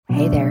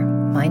Hey there,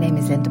 my name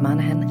is Linda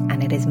Monaghan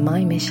and it is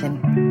my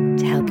mission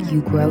to help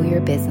you grow your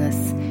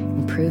business,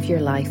 improve your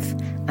life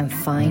and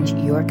find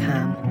your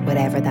calm,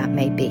 whatever that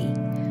may be.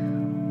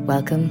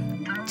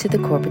 Welcome to the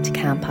Corporate to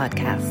Calm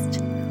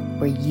podcast,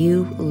 where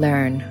you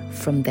learn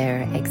from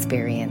their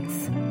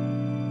experience.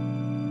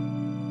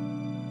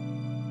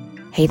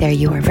 Hey there,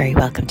 you are very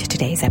welcome to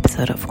today's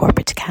episode of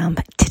Corporate to Calm.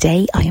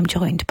 Today I am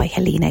joined by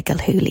Helena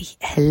Gilhooley.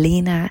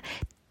 Helena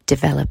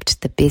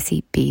developed the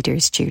Busy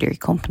Beaters Jewellery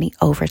Company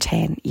over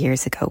 10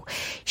 years ago.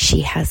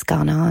 She has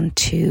gone on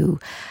to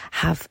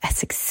have a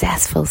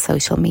successful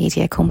social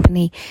media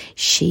company.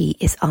 She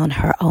is on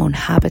her own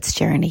habits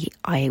journey.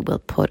 I will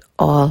put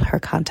all her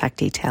contact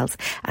details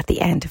at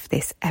the end of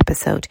this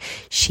episode.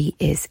 She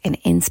is an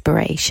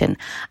inspiration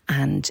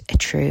and a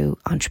true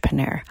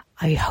entrepreneur.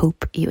 I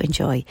hope you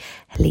enjoy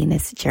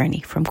Helena's journey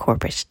from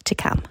corporate to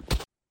calm.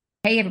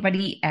 Hey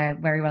everybody,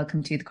 very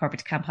welcome to the Corporate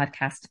to Calm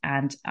podcast,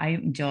 and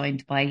I'm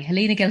joined by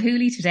Helena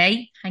Gilhooley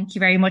today. Thank you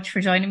very much for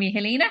joining me,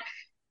 Helena.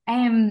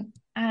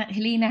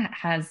 Helena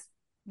has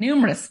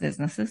numerous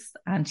businesses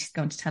and she's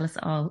going to tell us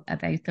all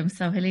about them.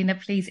 So Helena,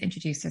 please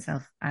introduce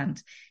yourself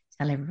and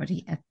tell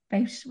everybody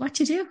about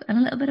what you do and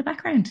a little bit of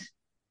background.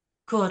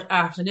 Good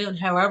afternoon.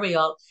 How are we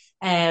all?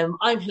 I'm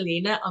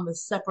Helena. I'm a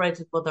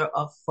separated mother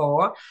of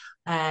four.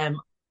 I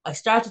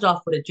started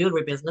off with a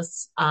jewellery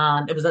business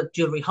and it was a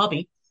jewellery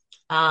hobby.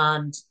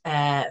 And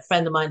a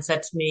friend of mine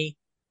said to me,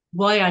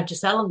 why aren't you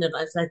selling it?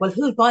 I was like, well,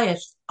 who'd buy it?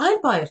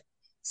 I'd buy it.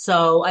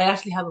 So I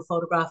actually have a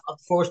photograph of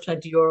the first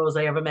 20 euros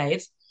I ever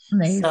made.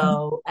 Amazing.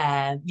 So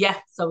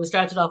we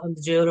started off in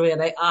the jewellery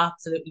and I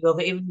absolutely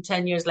love it. Even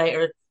 10 years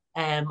later,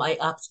 I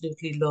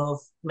absolutely love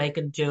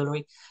making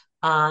jewellery.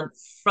 And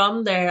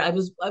from there, I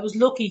was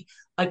lucky.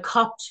 I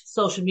copped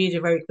social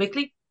media very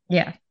quickly.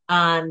 Yeah.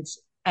 And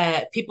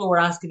people were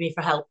asking me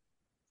for help.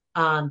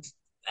 And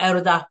out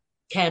of that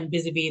came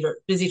Busy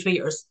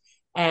Tweeters,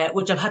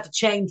 which I've had to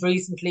change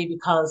recently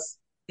because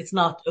it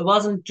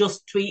wasn't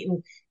just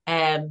tweeting.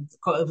 It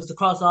was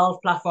across all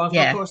platforms.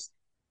 Yeah. Of course,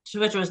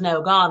 Twitter is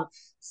now gone.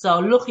 So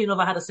luckily enough,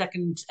 I had a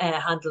second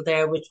handle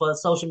there, which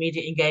was social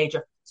media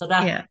engager. So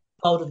that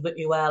voted with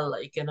me well,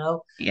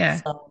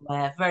 Yeah. So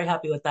very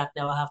happy with that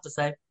now, I have to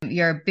say.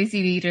 You're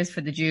Busy Beaters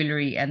for the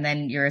jewellery and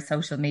then you're a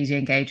social media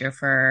engager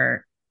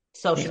for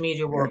social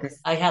media work.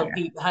 I help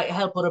I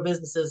help other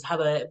businesses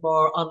have a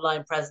more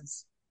online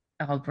presence.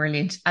 Oh,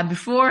 brilliant. And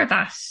before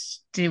that,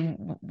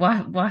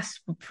 what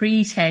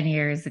pre 10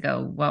 years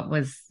ago, what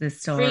was the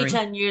story? Pre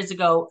 10 years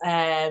ago,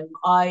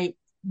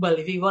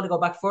 if you want to go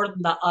back further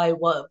than that, I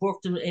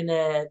worked in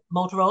a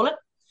Motorola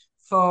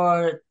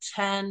for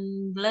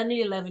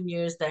 11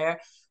 years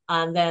there.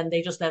 And then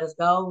they just let us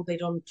go. They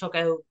took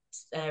out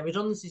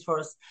redundancies for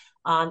us.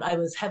 And I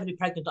was heavily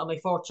pregnant on my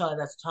fourth child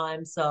at the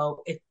time.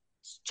 So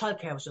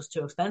childcare was just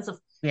too expensive.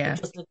 Yeah.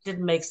 It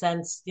didn't make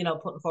sense,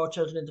 putting four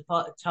children into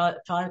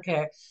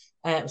childcare.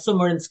 Some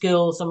were in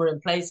school, some were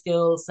in play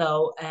school.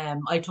 So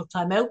I took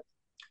time out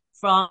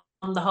from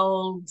the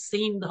whole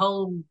scene, the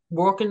whole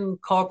working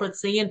corporate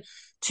scene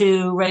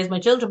to raise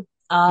my children.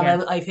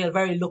 And I feel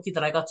very lucky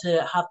that I got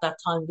to have that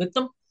time with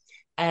them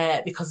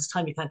because it's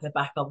time you can't get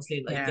back,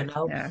 obviously,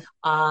 Yeah.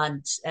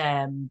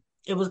 And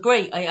it was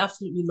great. I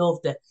absolutely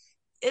loved it.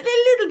 A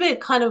little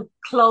bit kind of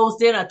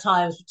closed in at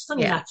times, which is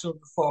only natural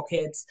with four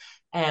kids.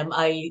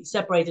 I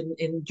separated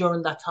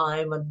during that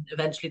time and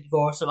eventually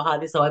divorced. So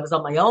I was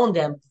on my own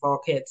then with four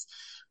kids.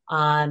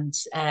 And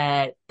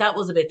that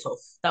was a bit tough.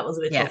 That was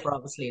a bit tougher,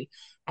 obviously.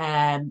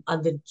 And how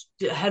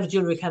the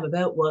jewellery came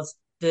about was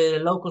the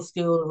local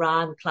school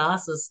ran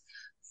classes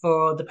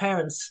for the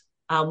parents.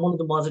 And one of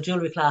them was a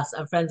jewellery class.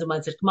 And friends of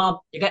mine said, come on,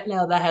 you're getting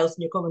out of that house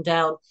and you're coming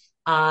down.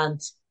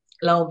 And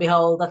lo and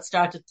behold, that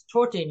started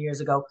 13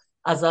 years ago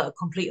as a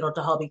complete and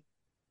utter hobby.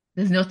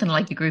 There's nothing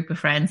like a group of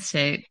friends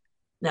to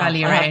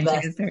rally around.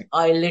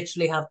 I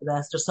literally have the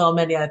best. There's so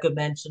many I could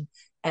mention.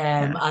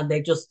 And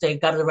they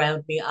gathered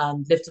around me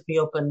and lifted me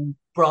up and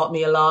brought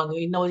me along.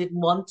 I didn't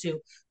want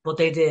to, but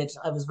they did.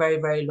 I was very,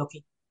 very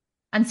lucky.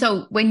 And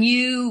so when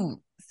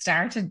you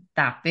started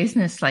that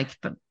business, like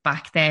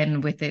back then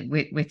with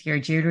your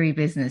jewellery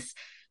business,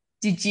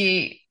 did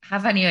you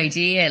have any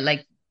idea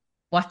like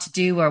what to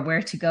do or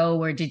where to go,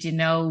 or did you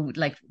know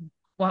like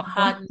what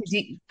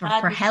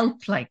for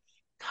help? Like,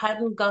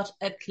 hadn't got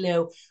a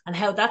clue. And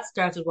how that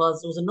started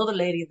was there was another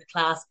lady in the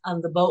class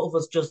and the both of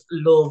us just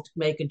loved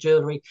making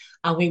jewellery,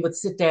 and we would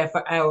sit there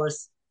for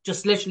hours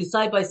just literally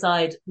side by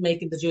side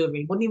making the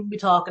jewellery. Wouldn't even be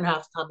talking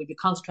half the time. We'd be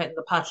concentrating on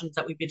the patterns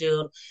that we'd be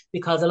doing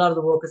because a lot of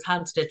the work is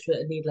hand stitched with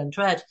a needle and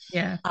thread.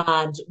 Yeah.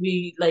 And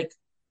we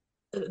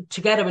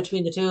together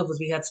between the two of us,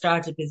 we had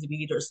started Busy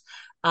Beaters,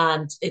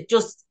 and it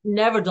just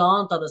never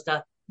dawned on us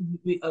that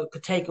we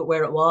could take it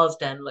where it was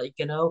then,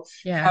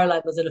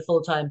 Caroline was in a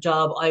full-time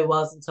job, I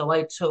wasn't, so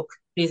I took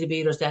Busy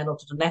Beaters then up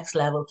to the next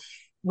level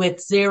with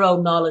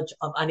zero knowledge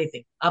of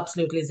anything,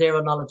 absolutely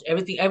zero knowledge.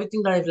 Everything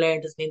that I've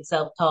learned has been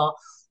self-taught,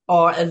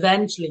 or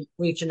eventually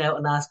reaching out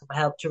and asking for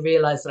help to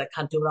realise that I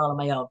can't do it all on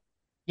my own.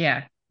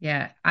 Yeah.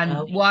 Yeah. you And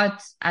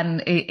know.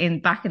 in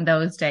back in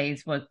those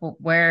days,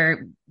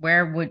 where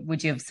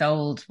would you have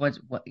sold what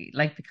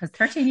like, because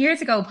 13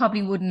 years ago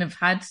probably wouldn't have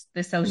had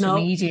the social No,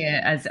 media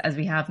as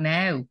we have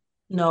now.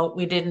 no,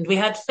 we didn't. We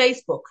had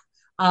Facebook,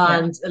 Yeah.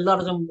 and a lot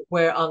of them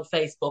were on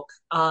Facebook.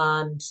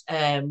 And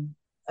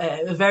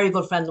a very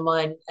good friend of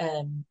mine,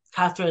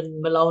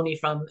 Catherine Maloney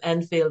from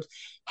Enfield,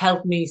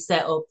 helped me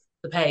set up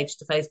the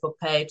Facebook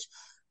page.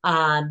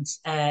 And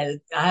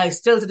I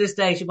still to this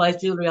day, she buys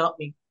jewelry off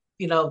me,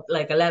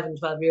 like 11,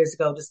 12 years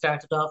ago to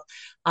start it off.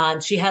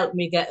 And she helped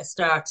me get a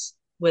start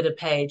with a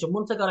page. And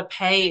once I got a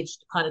page,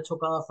 it kind of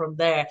took off from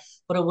there.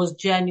 But it was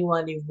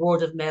genuinely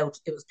word of mouth.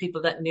 It was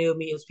people that knew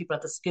me. It was people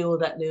at the school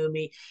that knew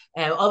me.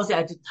 Obviously,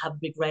 I didn't have a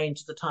big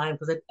range at the time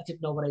because I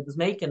didn't know what I was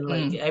making.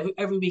 Like Mm.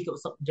 every week, it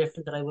was something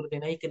different that I would have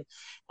been making.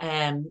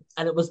 And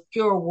it was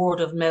pure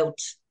word of mouth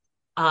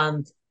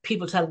and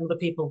people telling other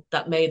people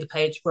that made the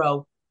page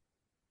grow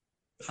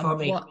for And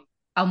me.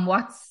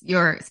 what's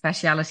your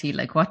speciality?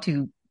 Like, what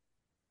do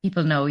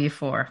people know you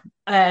for?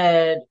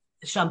 Uh,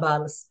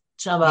 Shambalas.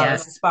 Yeah. Shambalas,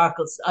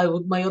 sparkles.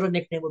 My other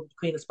nickname would be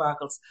Queen of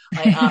Sparkles.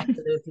 I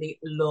absolutely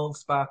love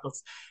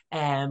sparkles.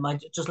 I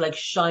just like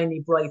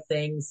shiny, bright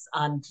things,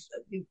 and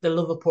the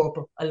love of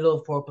purple. I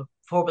love purple.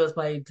 Purple is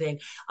my thing.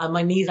 And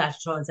my niece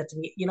actually said to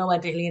me, "You know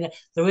what, Helena,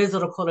 there is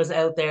other colours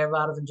out there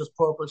rather than just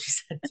purple." She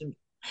said to me,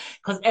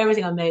 because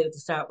everything I made at the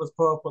start was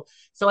purple.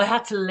 So I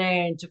had to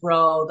learn to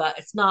grow that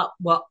it's not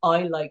what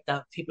I like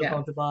that people are Yeah.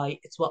 going to buy.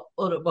 It's what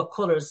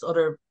colours,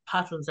 other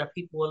patterns that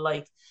people will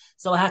like.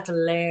 So I had to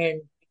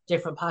learn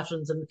different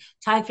patterns, and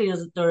thankfully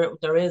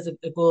there is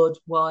a good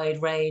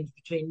wide range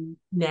between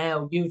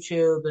now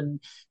YouTube and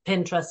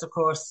Pinterest. Of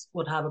course,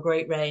 would have a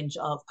great range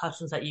of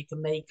patterns that you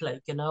can make,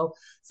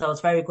 So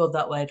it's very good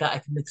that way that I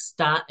can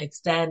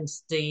extend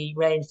the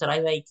range that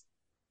I make.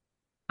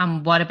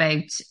 And what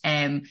about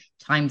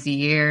times a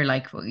year?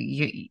 Like,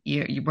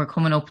 you were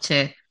coming up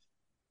to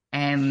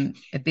a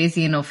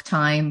busy enough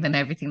time and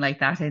everything like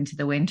that into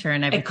the winter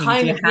and It everything. Do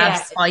kind you of, have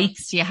yeah,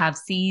 spikes? Do you have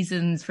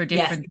seasons for yes,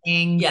 different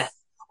things? yes.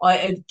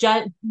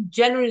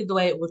 Generally, the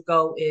way it would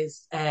go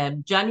is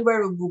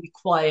January will be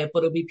quiet, but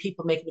it'll be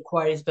people making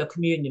inquiries about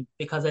communion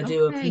because I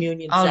do a Okay.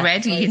 communion set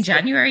Already in twice.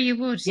 January you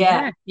would,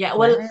 Yeah, yeah. yeah.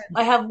 Well, Wow.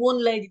 I have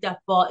one lady that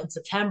bought in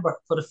September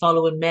for the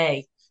following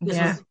May. This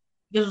Yeah. was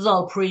this was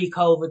all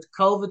pre-COVID.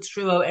 COVID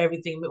threw out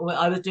everything.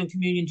 I was doing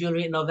communion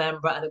jewelry in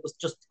November, and it was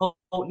just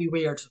totally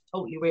weird,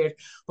 totally weird.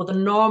 But the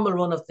normal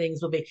run of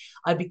things would be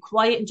I'd be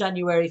quiet in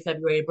January,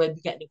 February, but I'd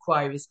be getting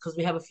inquiries because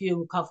we have a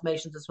few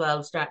confirmations as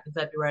well starting in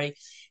February,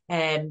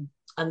 and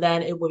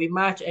then it will be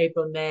March,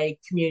 April, May,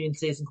 communion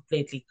season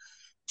completely.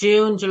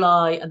 June,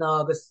 July, and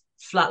August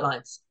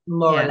flatlines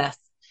more or Yeah. less,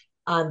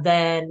 and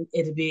then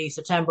it'll be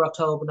September,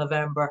 October,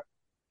 November,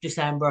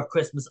 December,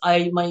 Christmas.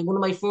 One of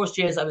my first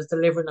years I was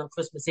delivering on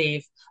Christmas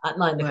Eve at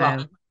 9 o'clock,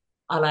 Wow.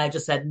 and I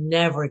just said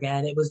never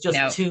again. It was just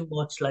No. too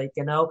much,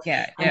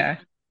 Yeah, and yeah.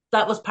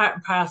 that was part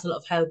and parcel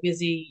of how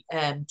busy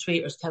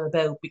tweeters came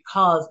about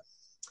because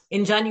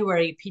in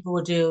January people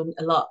were doing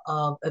a lot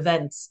of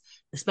events,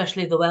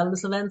 especially the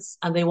wellness events,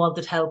 and they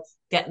wanted help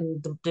getting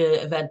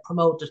the event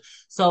promoted.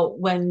 So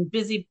when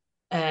busy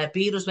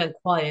beaters went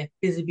quiet,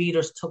 busy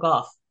beaters took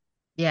off,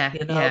 Yeah,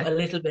 yeah. a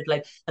little bit.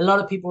 Like a lot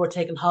of people were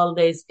taking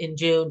holidays in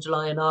June,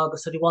 July, and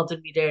August, so they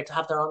wanted me there to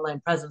have their online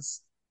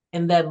presence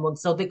in them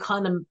months. So they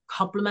kind of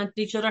complement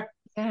each other.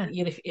 Yeah.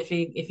 If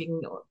you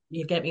can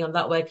you get me on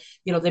that way,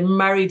 they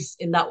married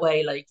in that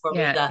way. Like for me,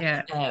 Yeah, that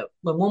yeah.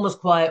 when one was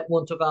quiet,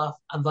 one took off,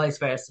 and vice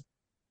versa.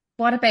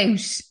 What about,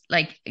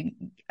 like,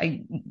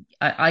 I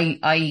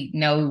I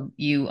know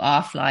you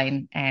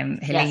offline,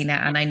 Yes. Helena,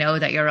 and I know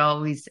that you're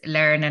always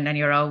learning and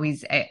you're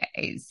always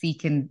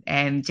seeking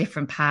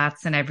different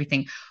paths and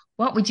everything.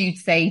 What would you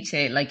say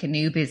to like a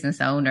new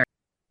business owner?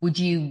 Would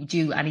you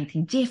do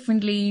anything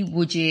differently?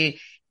 Would you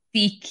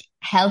seek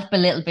help a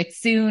little bit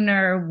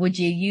sooner? Would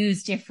you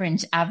use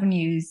different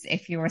avenues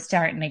if you were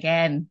starting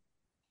again?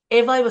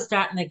 If I was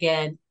starting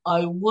again,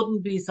 I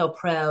wouldn't be so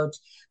proud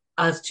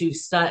as to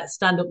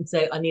stand up and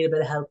say I need a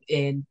bit of help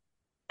in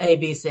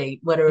ABC,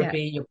 whether it Yeah,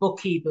 be your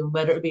bookkeeping,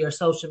 whether it be your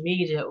social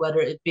media, whether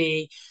it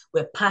be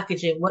with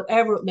packaging,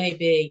 whatever it may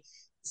be,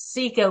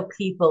 seek out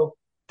people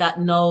that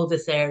know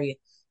this area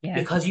yeah,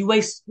 because you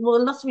waste,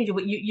 well, not so much,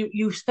 but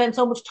you spend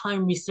so much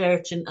time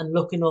researching and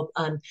looking up,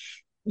 and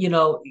you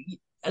know,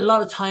 a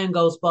lot of time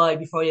goes by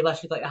before you've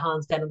actually got your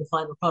hands down on the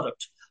final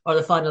product or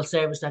the final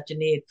service that you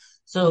need.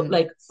 So, mm,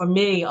 like for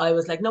me, I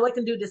was like, no, I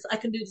can do this. I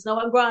can do this. No,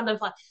 I'm grand. I'm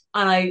fine.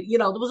 And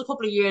there was a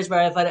couple of years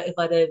where if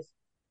I'd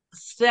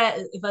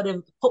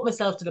have put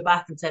myself to the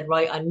back and said,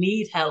 right, I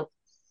need help.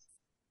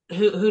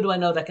 Who do I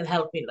know that can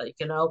help me?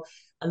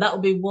 And that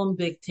would be one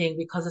big thing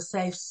because it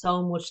saves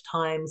so much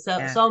time,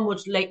 yeah, so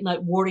much late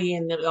night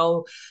worrying.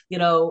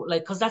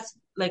 Like because that's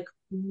like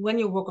when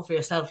you're working for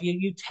yourself,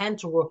 you tend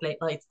to work late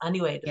nights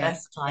anyway. The yeah,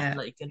 best of the time,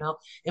 yeah,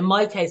 in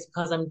my case,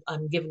 because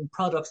I'm giving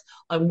products,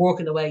 I'm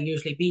working away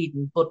usually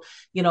beading. But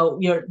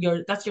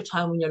you're that's your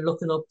time when you're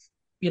looking up,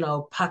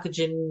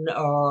 packaging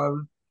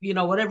or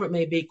whatever it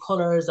may be,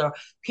 colors or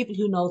people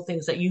who know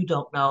things that you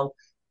don't know.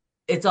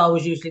 it's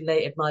always usually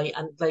late at night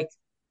and like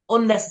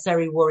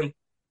unnecessary worry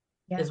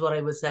Yeah. is what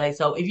I would say.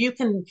 So if you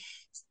can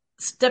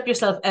step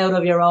yourself out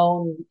of your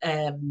own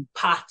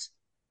path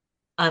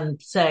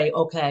and say,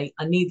 okay,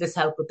 I need this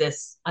help with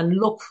this, and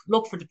look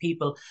for the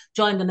people,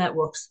 join the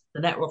networks.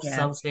 The networks is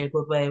Yeah. obviously a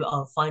good way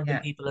of finding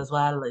Yeah. people as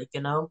well, like,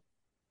 you know.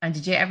 And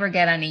did you ever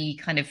get any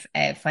kind of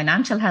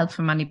financial help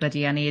from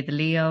anybody, any of the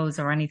Leos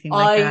or anything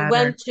like I that? Or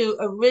went to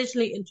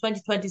originally in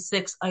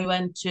 2026, I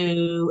went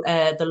to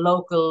the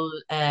local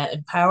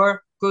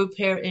Empower group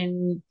here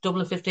in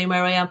Dublin 15,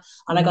 where I am,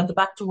 and I got Mhm. the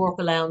back to work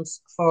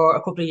allowance for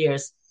a couple of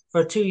years.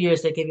 For 2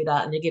 years, they give you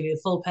that, and they give you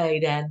a full pay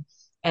then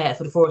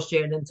for the first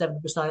year, and then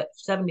 70%,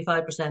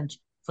 75%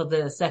 for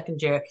the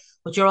second year.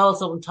 But you're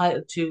also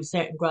entitled to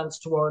certain grants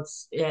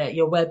towards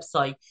your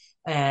website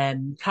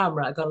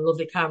camera. I got a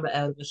lovely camera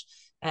out of it,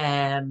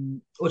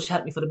 which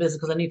helped me for the business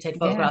because I need to take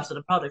Yeah. photographs of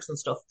the products and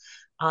stuff.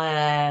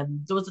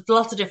 There was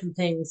lots of different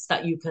things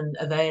that you can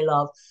avail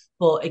of.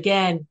 But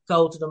again,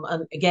 go to them.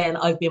 And again,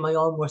 I've been my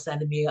own worst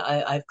enemy.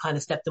 I've kind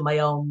of stepped in my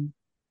own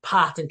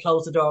path and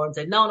closed the door and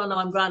said, no, no, no,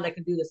 I'm grand. I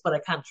can do this, but I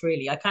can't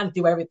really. I can't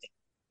do everything,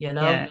 you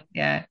know? Yeah,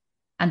 yeah.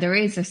 And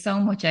there's so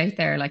much out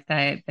there, like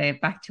the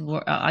back to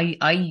work.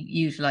 I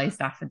utilize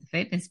that for the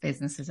fitness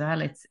business as well.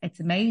 It's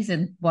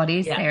amazing what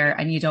is Yeah. there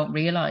and you don't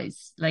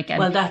realize. Like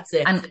Well, that's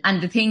it.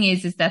 and the thing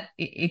is that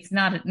it's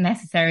not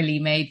necessarily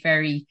made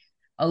very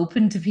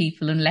open to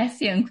people unless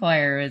you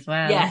inquire as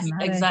well, Yes, isn't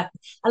that it? exactly.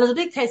 And there's a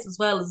big case as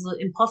well as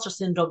imposter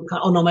syndrome.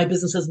 Oh no, my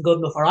business isn't good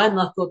enough, or I'm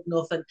not good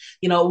enough, and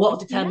what would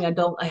they tell Yeah,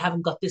 me? I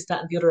haven't got this,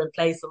 that, and the other in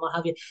place, and what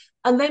have you.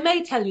 And they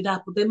may tell you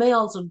that, but they may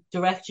also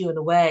direct you in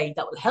a way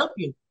that will help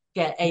you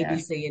get yeah.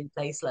 ABC in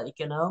place, like.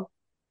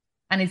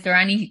 And is there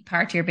any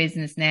part of your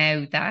business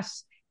now that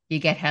you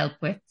get help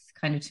with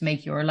kind of to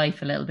make your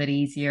life a little bit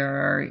easier,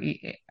 or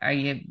are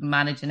you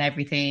managing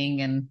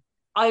everything and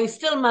I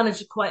still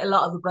manage quite a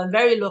lot of it, but I'm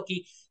very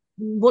lucky.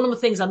 One of the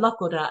things I'm not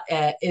good at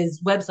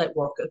is website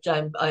work, which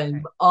I'm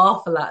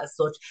awful at as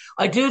such.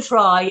 I do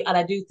try and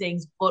I do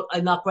things, but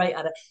I'm not great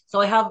at it. So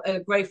I have a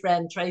great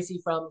friend,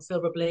 Tracy from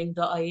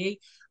silverbling.ie,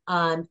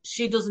 and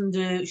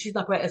she's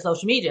not great at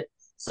social media.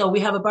 So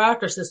we have a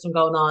barter system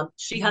going on.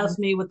 She Mhm. helps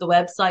me with the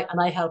website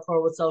and I help her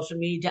with social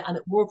media, and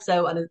it works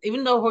out. And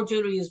even though her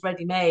jewelry is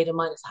ready made and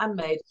mine is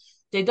handmade,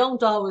 they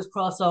don't always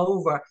cross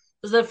over.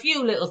 There's a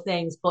few little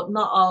things, but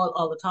not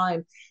all the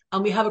time.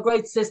 And we have a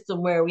great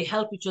system where we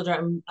help each other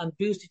and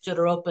boost each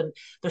other up. And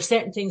there's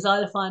certain things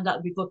I'll find that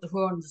would be good to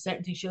her, and there's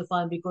certain things she'll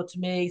find be good to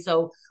me.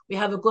 So we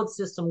have a good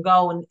system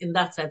going in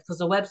that sense, because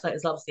the website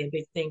is obviously a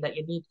big thing that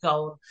you need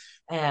going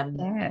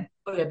Yeah.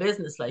 for your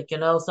business, like.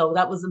 So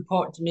that was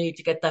important to me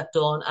to get that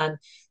done. And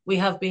we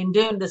have been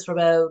doing this for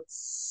about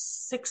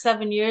 6,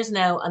 7 years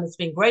now, and it's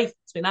been great.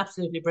 It's been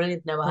absolutely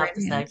brilliant now, I have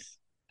to say. Brilliant.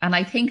 And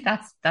I think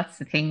that's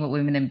the thing with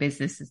women in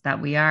business is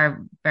that we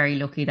are very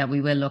lucky that we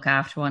will look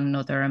after one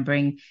another and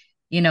bring,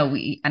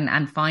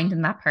 and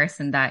finding that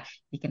person that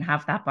you can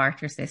have that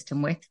barter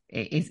system with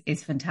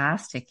is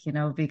fantastic,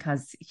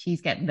 because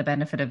she's getting the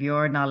benefit of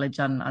your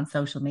knowledge on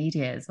social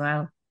media as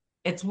well.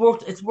 It's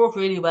worked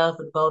really well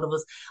for the both of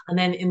us. And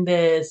then in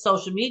the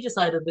social media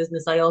side of the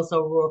business, I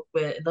also work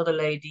with another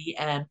lady,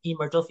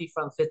 Emer Duffy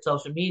from Fit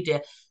Social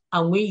Media,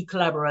 and we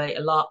collaborate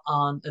a lot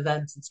on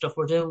events and stuff.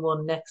 We're doing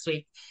one next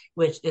week,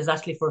 which is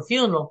actually for a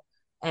funeral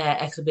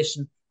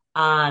exhibition,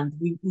 and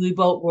we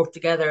both work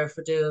together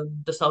for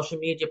doing the social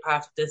media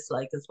part of this,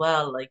 like as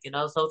well, like.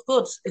 So it's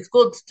good. It's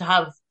good to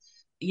have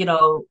you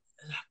know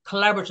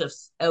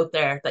collaboratives out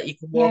there that you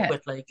can work Yeah.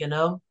 with, like.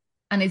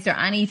 And is there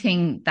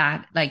anything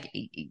that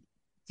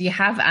do you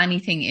have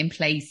anything in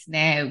place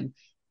now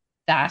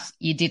that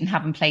you didn't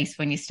have in place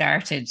when you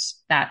started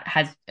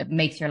that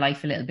makes your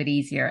life a little bit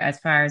easier as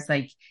far as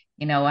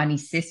any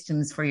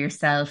systems for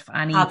yourself,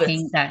 anything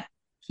Habits. that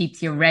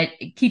keeps you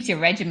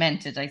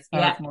regimented, I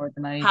Yeah, suppose, more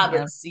than anything else.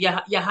 habits. You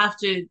have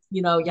to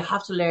you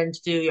have to learn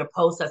to do your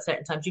posts at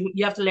certain times.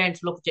 You have to learn to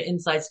look at your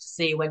insights to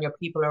see when your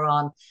people are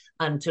on,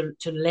 and to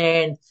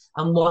learn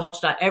and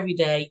watch that every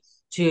day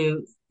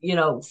to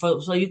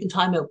so you can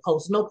time out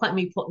posts. No point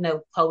me putting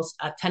out posts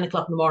at 10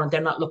 o'clock in the morning. They're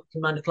not looking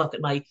till 9 o'clock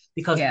at night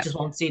because you Yeah. just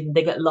won't see them.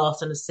 They get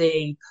lost in a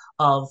sea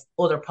of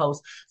other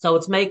posts. So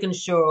it's making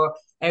sure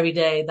every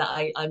day that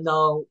I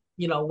know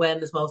when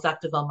is most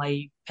active on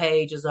my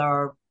pages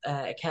or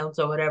accounts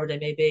or whatever they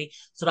may be,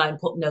 so that I'm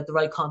putting out the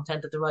right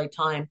content at the right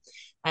time.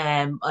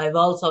 I've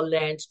also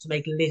learned to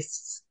make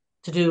lists,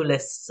 to do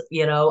lists,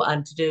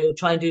 and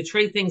try and do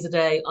 3 things a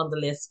day on the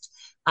list.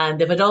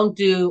 And if I don't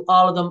do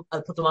all of them,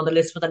 I'll put them on the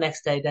list for the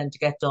next day then to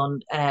get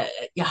done.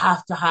 You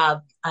have to have,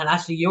 and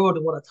actually you're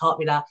the one that taught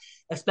me that,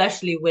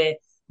 especially with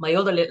my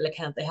other little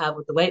account they have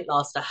with the weight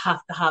loss, to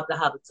have the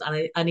habits.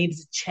 And I needed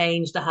to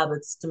change the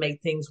habits to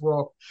make things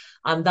work.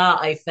 And that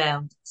I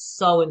found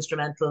so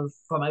instrumental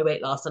for my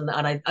weight loss. And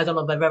I don't know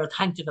if I've ever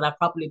thanked you for that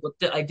properly,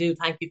 but I do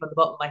thank you from the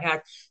bottom of my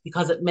heart,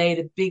 because it made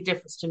a big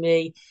difference to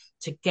me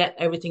to get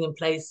everything in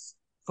place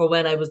for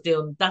when I was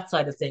doing that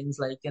side of things,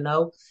 like.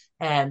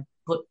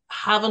 But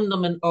having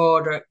them in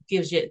order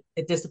gives you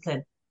a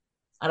discipline.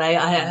 And I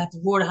had to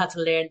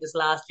learn this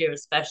last year,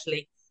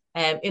 especially.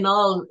 in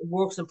all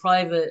works in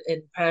private,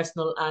 in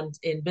personal, and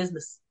in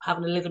business,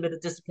 having a little bit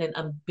of discipline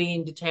and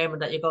being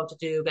determined that you're going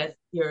to get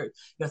your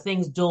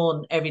things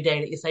done every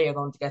day that you say you're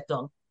going to get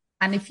done.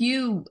 And if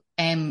you,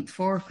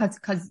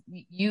 because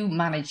you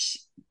manage,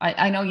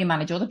 I know you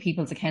manage other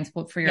people's accounts,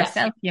 but for Yes.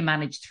 yourself, you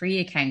manage three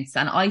accounts.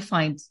 And I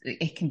find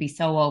it can be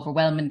so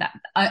overwhelming that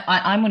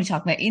I'm only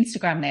talking about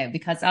Instagram now,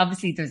 because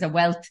obviously there's a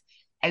wealth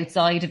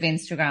outside of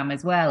Instagram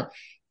as well.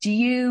 Do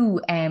you,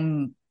 I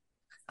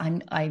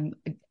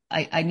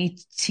need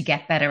to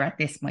get better at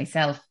this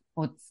myself,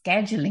 but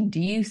scheduling, do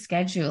you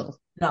schedule?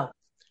 No,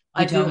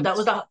 I You do. don't?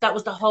 That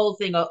was the whole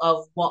thing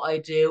of what I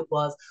do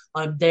was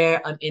I'm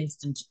there, I'm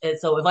instant.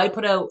 So if I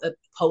put out a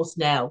post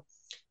now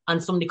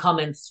and somebody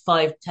comments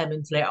 5, 10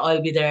 minutes later,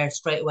 I'll be there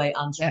straight away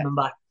answering Yeah. them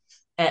back.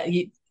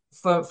 You,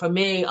 for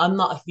me, I'm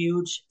not a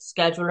huge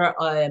scheduler.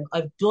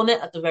 I've done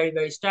it at the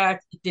very start.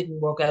 It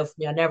didn't work out for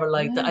me. I never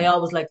liked it. I Yeah.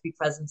 always like to be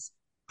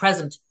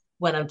present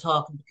when I'm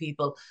talking to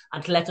people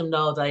and to let them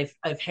know that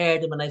I've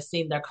heard them and I've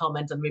seen their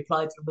comments and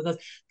replied to them. Because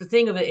the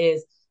thing of it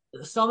is,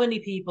 so many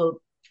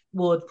people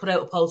would put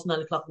out a post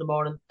 9 o'clock in the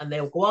morning and they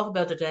would go off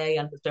about their day,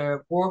 and if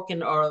they're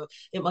working or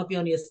it might be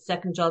only a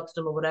second job to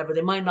them or whatever,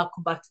 they might not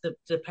come back to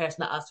the person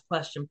that asked the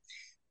question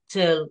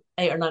till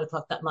 8 or 9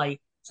 o'clock that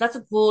night. So that's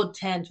a good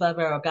 10, 12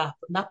 hour gap.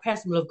 And that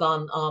person will have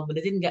gone on when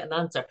they didn't get an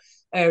answer.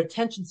 Our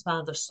attention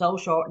spans are so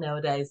short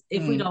nowadays.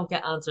 If we Mm, don't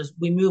get answers,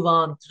 we move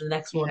on to the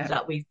next one yeah.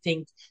 that we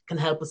think can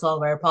help us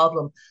solve our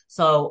problem.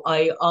 So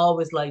I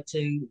always like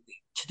to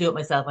do it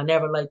myself. I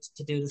never liked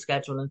to do the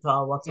scheduling at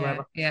all Yeah,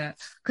 whatsoever. yeah.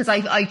 Because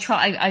I've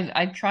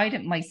tried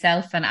it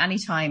myself, and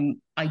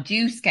anytime I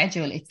do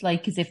schedule, it's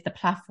like as if the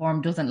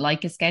platform doesn't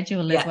like a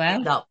schedule as Yeah,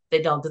 well. no,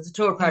 they don't. There's a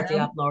third You party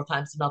know? app more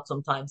times than not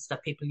sometimes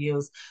that people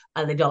use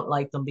and they don't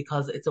like them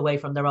because it's away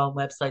from their own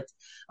website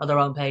or their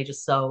own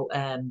pages. So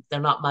they're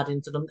not mad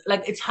into them.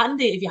 Like it's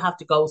handy if you have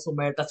to go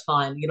somewhere, that's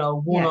fine. You know,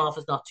 one Yeah. off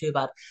is not too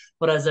bad.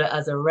 But as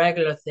a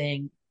regular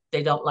thing,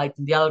 they don't like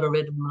them. The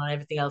algorithm and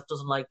everything else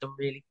doesn't like them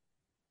really.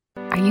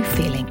 Are you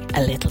feeling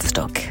a little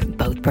stuck,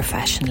 both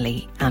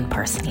professionally and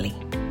personally?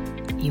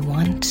 You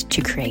want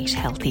to create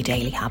healthy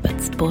daily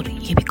habits, but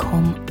you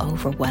become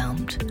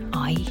overwhelmed.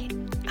 I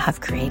have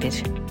created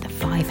the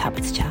 5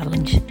 Habits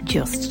Challenge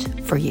just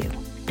for you.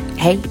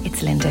 Hey,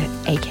 it's Linda,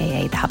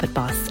 aka The Habit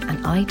Boss,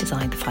 and I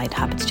designed the 5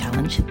 Habits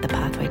Challenge, the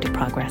pathway to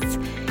progress.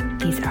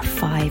 These are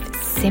 5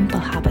 simple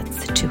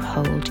habits to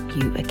hold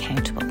you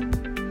accountable.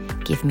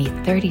 Give me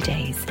 30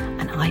 days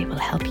and I will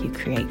help you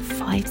create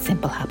 5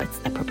 simple habits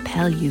that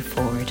propel you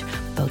forward,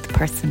 both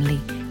personally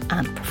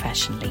and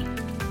professionally.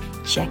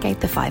 Check out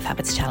the 5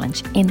 Habits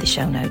Challenge in the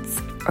show notes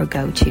or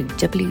go to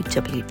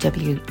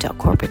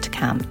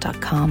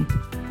www.corporatecamp.com.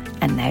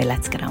 And now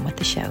let's get on with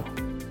the show.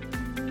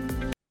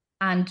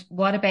 And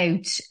what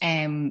about,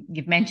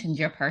 you've mentioned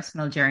your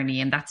personal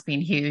journey, and that's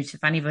been huge.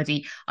 If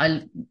anybody,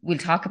 we'll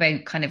talk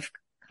about kind of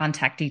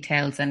contact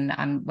details and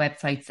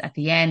websites at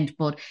the end,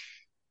 but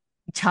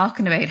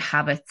talking about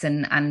habits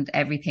and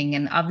everything.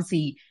 And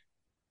obviously,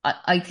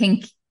 I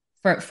think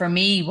for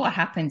me, what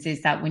happens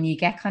is that when you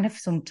get kind of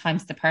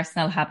sometimes the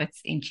personal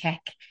habits in check,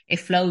 it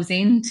flows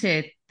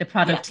into the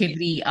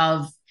productivity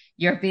of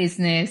your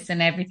business and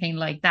everything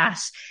like that.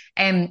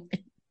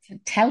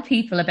 Tell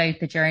people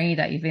about the journey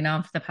that you've been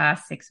on for the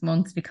past 6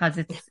 months, because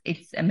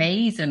it's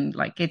amazing.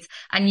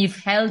 And you've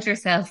held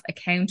yourself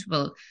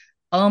accountable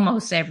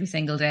almost every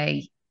single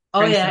day Oh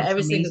through yeah, social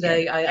every single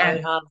media. day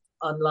I have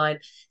online.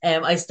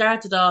 I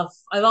started off,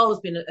 I've always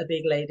been a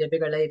big lady, a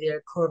bigger lady, a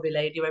curvy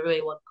lady, whatever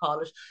you want to call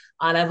it.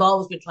 And I've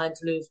always been trying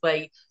to lose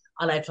weight.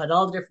 And I've tried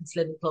all the different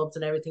slimming clubs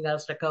and everything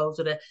else that goes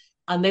with it.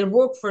 And they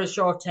work for a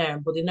short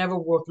term, but they never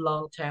work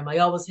long term. I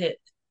always hit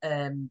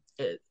a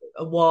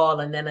wall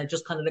and then I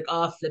just kind of like,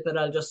 oh, flip it.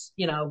 I'll just,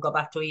 go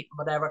back to eating,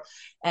 whatever.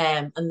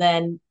 And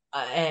then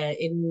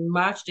in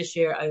March this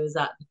year, I was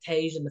at an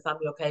occasion, the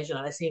family occasion,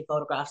 and I seen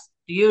photographs,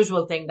 the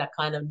usual thing that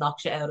kind of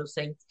knocks you out of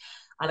sync.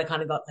 And I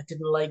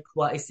didn't like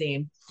what I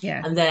seen.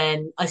 Yeah. And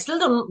then I still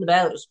done nothing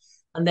about it.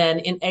 And then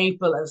in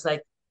April, I was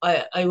like,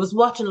 I was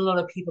watching a lot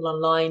of people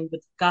online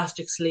with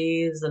gastric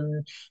sleeves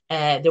and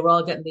they were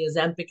all getting the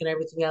Ozempic and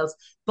everything else.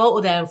 Both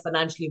of them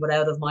financially were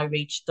out of my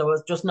reach. There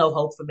was just no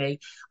hope for me.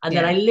 And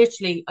then Yeah.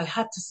 I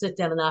had to sit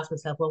down and ask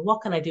myself, well,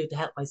 what can I do to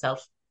help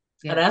myself?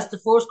 And Yeah. that's the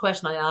first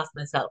question I asked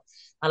myself.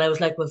 And I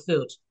was like, well,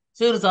 food.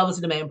 Food is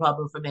obviously the main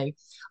problem for me.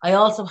 I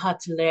also had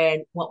to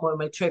learn what were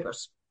my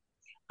triggers.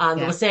 And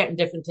there were Yeah. certain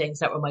different things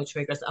that were my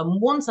triggers.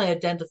 And once I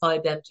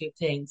identified them 2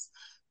 things,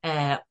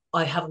 I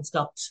haven't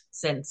stopped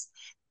since.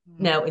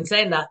 Now, in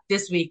saying that,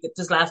 this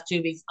last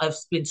 2 weeks, I've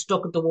been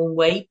stuck at the one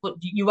weight, but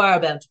you are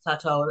bound to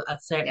plateau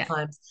at certain Yeah.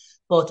 times.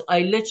 But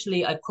I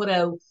cut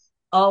out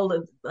all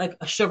the, like,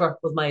 sugar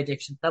was my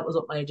addiction. That was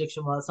what my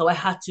addiction was. So I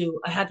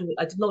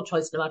did no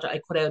choice in the matter. I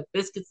cut out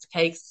biscuits,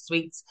 cakes,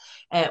 sweets.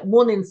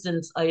 One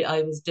instance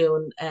I was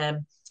doing,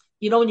 when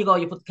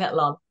you put the kettle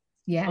on,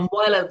 Yeah. and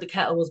while the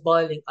kettle was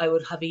boiling, I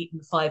would have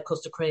eaten 5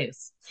 custard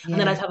creams. And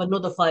then Yeah. I'd have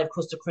another 5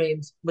 custard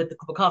creams with a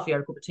cup of coffee or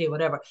a cup of tea or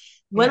whatever.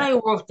 When Yeah. I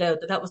worked out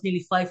that was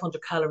nearly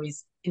 500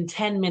 calories in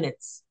 10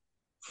 minutes,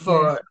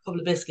 for a couple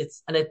of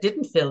biscuits, and it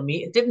didn't fill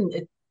me. It didn't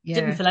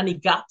yeah, fill any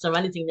gaps or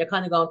anything. You're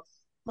kind of going,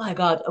 my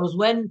God. It was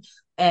when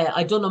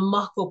I done a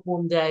mock up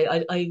one day.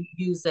 I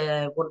use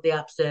one of the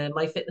apps,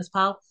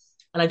 MyFitnessPal,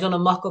 and I done a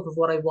mock up of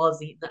what I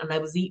was eating, and I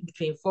was eating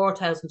between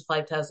 4,000 to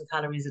 5,000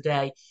 calories a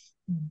day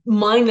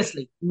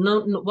mindlessly. No,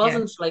 it yeah,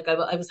 wasn't like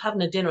I was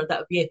having a dinner, that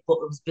would be it, but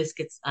it was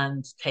biscuits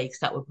and cakes.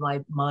 That was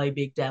my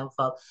big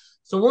downfall.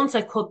 So once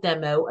I cut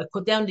them out, I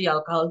cut down the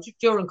alcohol.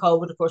 During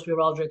COVID, of course, we were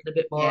all drinking a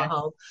bit more yeah, at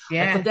home. I cut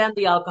yeah, down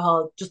the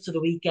alcohol just to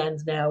the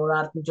weekends now,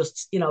 rather than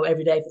just,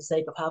 every day for the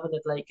sake of having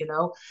it,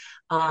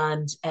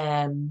 And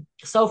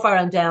so far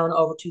I'm down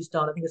over 2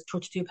 stone. I think it's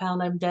 32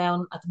 pound I'm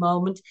down at the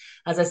moment.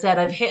 As I said,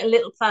 I've hit a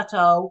little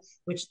plateau,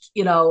 which,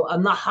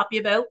 I'm not happy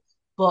about,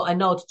 but I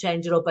know to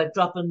change it up. I'm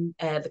dropping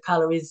the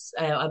calories.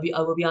 I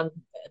will be on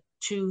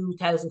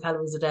 2,000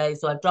 calories a day,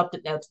 so I've dropped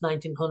it now to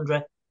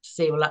 1,900 to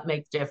see will that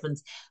make a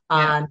difference.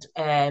 yeah.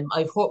 And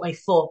I've hurt my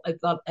foot. I've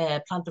got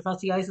plantar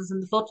fasciitis in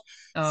the foot.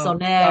 So Oh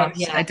now, gosh,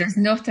 yeah, there's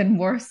nothing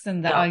worse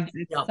than that. no,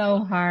 It's no, so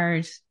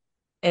hard.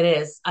 it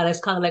is, and it's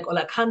kind of like, well,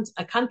 I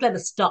can't let it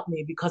stop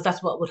me, because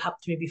that's what would happen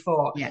to me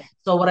before. Yeah,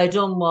 So what I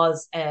done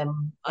was,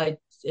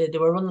 they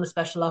were running a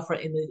special offer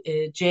in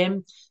the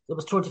gym. It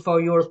was €34,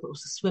 but it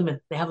was a swimming.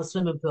 They have a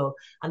swimming pool,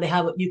 and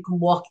you can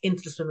walk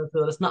into the swimming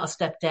pool. It's not a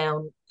step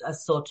down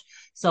as such.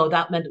 So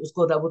that meant it was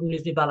good. I wouldn't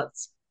lose my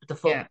balance with the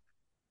foot. yeah.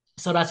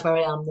 So that's where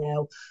I am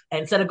now.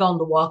 And instead of going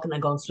to walk, and I'm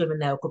going swimming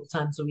now a couple of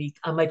times a week.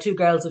 And my two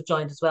girls have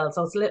joined as well.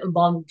 So it's a little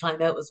bonding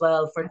time out as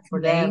well for, That's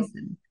for them.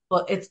 amazing.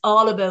 But it's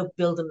all about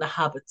building the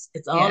habits.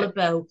 It's all Yeah,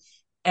 about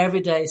every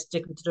day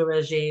sticking to the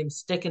regime,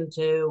 sticking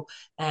to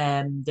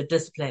the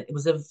discipline.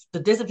 The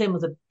discipline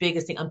was the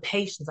biggest thing, and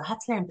patience. I had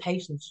to learn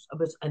patience,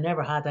 which I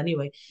never had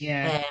anyway.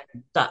 yeah.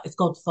 Um, that it's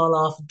going to fall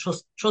off, and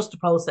trust the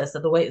process,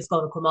 that the way it's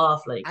going to come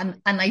off. Like,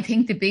 And I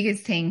think the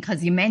biggest thing,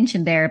 because you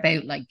mentioned there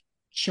about like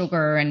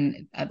sugar,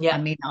 and I yeah,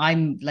 mean,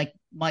 I'm like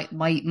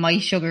my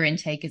sugar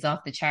intake is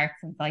off the charts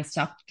since I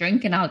stopped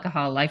drinking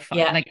alcohol. I find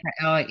yeah, like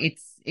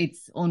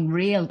it's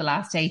unreal the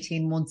last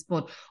 18 months.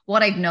 But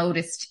what I've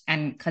noticed,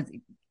 and because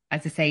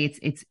as I say,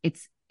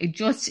 it's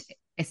just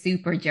a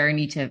super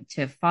journey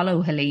to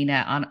follow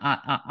Helena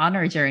on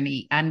her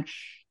journey, and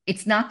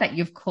it's not that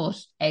you've cut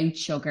out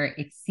sugar;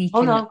 it's oh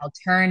seeking no,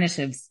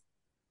 alternatives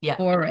yeah,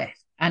 for it.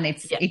 And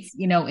yeah.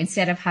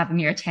 instead of having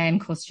your 10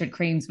 custard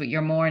creams with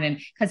your morning,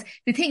 because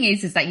the thing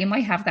is that you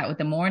might have that with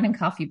the morning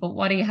coffee, but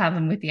what are you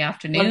having with the Well,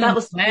 afternoon that as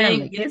was the well? thing.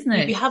 Like, isn't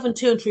You'd be it? having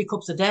 2 and 3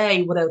 cups a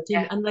day without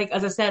thinking. Yeah. And like,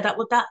 as I said,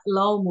 that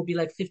alone would be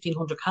like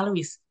 1,500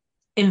 calories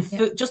in Yeah.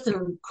 food, just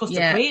in custard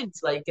Yeah.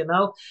 creams, and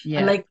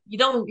Yeah. like you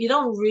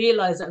don't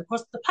realize it. Of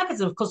course, the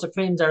packets of custard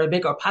creams are a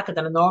bigger packet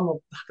than a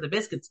normal packet of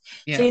biscuits, so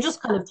Yeah. you just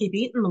kind of keep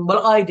eating them.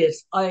 Well, I did.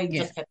 I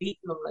Yeah. just kept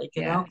eating them,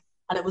 Yeah.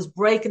 and it was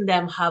breaking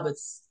them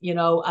habits,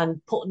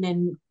 and putting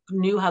in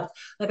new habits.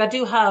 Like, I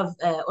do have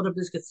other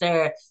biscuits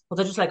there, but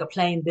they're just like a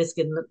plain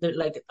biscuit. And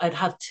like, I'd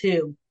have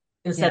two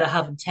instead Yeah. of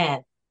having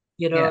 10.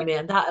 You know what Yeah. I mean?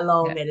 And that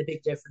alone Yeah. made a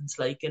big difference,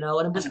 and it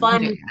was And would it,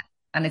 fine.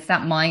 and it's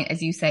that mind,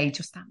 as you say,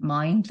 just that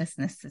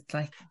mindlessness. It's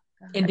like,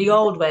 oh In God, the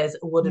old ways, it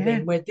would have yeah.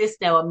 been. Where this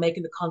now, I'm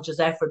making the conscious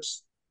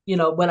efforts.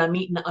 When I'm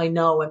eating it, I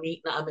know I'm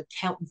eating it. I'm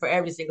accounting for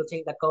every single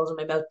thing that goes in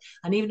my mouth.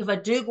 And even if I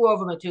do go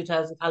over my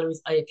 2,000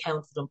 calories, I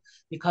account for them,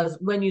 because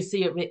when you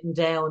see it written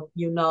down,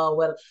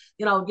 well,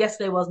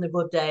 yesterday wasn't a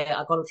good day.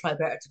 I'm going to try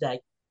better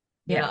today.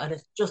 Yeah. And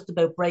it's just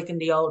about breaking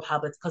the old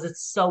habits, because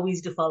it's so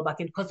easy to fall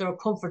back in, because they're a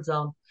comfort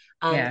zone.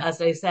 And Yeah. as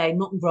they say,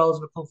 nothing grows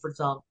in a comfort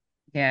zone.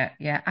 Yeah,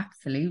 yeah,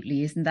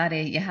 absolutely. Isn't that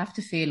it? You have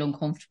to feel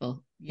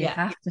uncomfortable. You Yeah.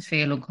 have to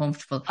feel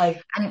uncomfortable. I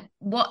And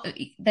what,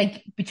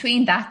 like,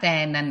 between that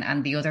then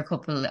and the other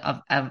couple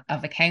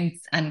of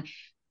accounts and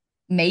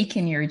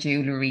making your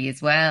jewellery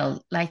as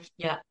well, like,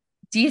 yeah.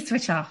 do you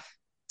switch off?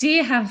 Do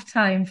you have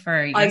time for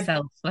I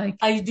yourself? Like,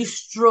 I do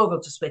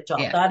struggle to switch off.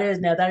 yeah, That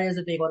is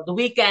a big one. The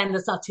weekend,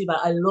 it's not too bad.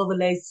 I love a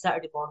lazy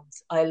Saturday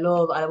mornings. I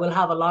will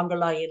have a longer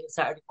lie in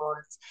Saturday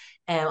mornings.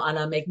 And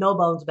I make no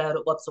bones about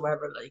it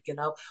whatsoever.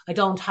 I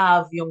don't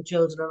have young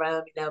children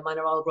around me now. Mine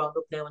are all grown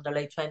up now in their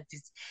late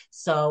 20s.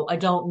 So I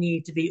don't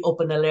need to be up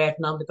and alert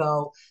and on the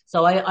go.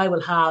 So I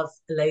will have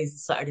lazy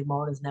Saturday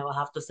mornings now, I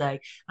have to say.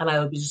 And I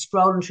will be just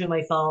scrolling through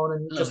my phone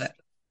and love it.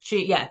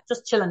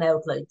 just chilling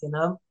out,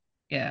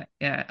 Yeah,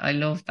 yeah, I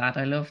love that.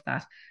 I love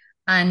that.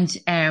 And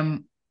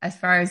as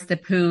far as the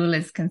pool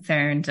is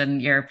concerned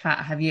and your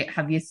have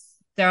you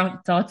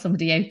thought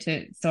somebody out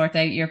to sort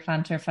out your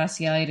plantar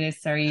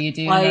fasciitis, or are you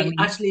doing I any?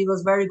 actually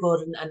was very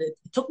good, and it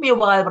took me a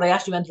while, but I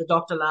actually went to the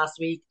doctor last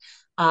week,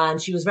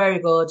 and she was very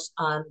good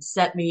and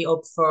set me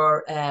up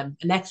for an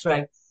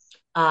X-ray.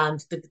 And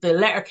the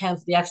letter came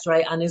for the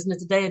X-ray, and isn't it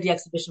the day of the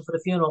exhibition for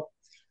the funeral?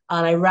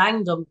 And I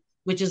rang them,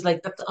 which is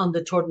like that's on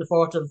the 3rd and the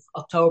 4th of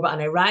October,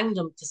 and I rang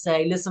them to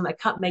say, listen, I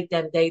can't make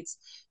them dates.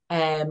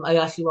 I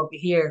actually won't be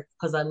here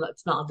because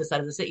it's not on this side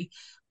of the city.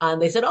 And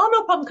they said, oh,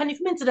 no problem. Can you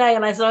come in today?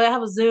 And I said, oh, I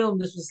have a Zoom.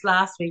 This was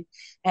last week.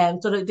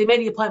 So they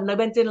made the appointment. I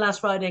went in last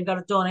Friday and got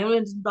it done. I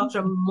went to the doctor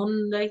on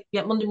Monday.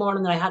 Yeah, Monday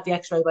morning. And I had the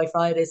X-ray by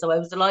Friday. So I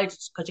was delighted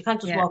because you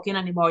can't just Yeah. walk in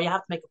anymore. You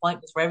have to make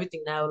appointments for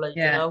everything now.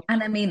 Yeah.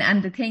 And I mean,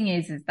 and the thing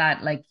is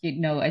that like,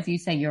 as you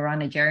say, you're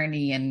on a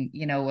journey and,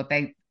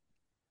 about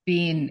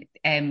being,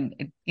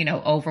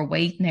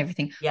 overweight and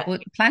everything. Yeah.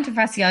 But plantar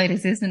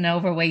fasciitis isn't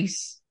overweight.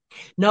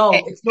 No,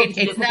 it's nothing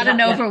to do. It's not an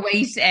Yeah.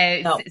 overweight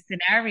No,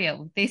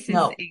 scenario. This is,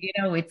 no.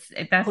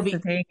 that's Could the be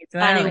thing as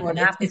well. It anyone.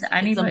 can happen to It's a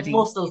anybody.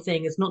 muscle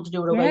thing. It's nothing to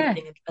do with a weight Yeah.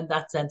 thing in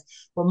that sense.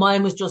 But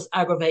mine was just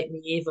aggravating me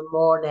even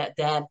more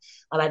then.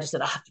 And I just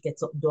said I have to get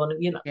something done.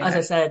 And as I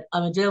Yeah. said,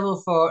 I'm a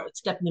devil for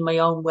stepping in my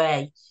own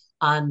way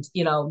and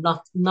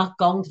not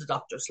going to the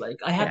doctors. Like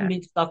I hadn't Yeah.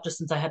 been to the doctor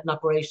since I had an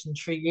operation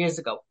 3 years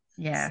ago.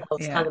 So Yeah.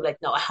 it's kind Yeah. of like,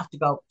 no, I have to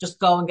go. Just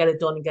go and get it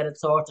done and get it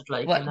sorted.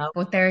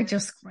 But they're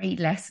just great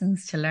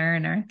lessons to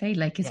learn, aren't they?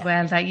 Like as Yeah,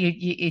 well that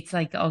it's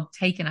like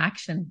taking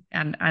action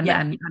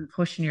yeah. and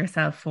pushing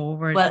yourself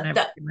forward and Well, that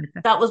everything like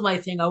that. that was my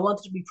thing. I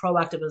wanted to be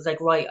proactive. It was like,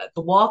 right,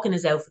 the walking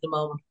is out for the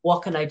moment.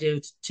 What can I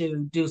do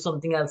to do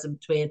something else in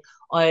between?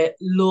 I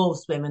love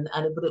swimming,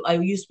 but I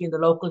used to be in the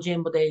local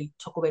gym, but they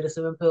took away the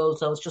swimming pool,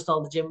 so it's just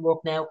all the gym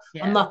work now.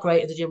 I'm Yeah. not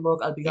great at the gym work.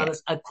 I'll be Yeah.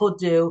 honest. I could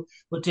do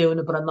with doing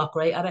it, but I'm not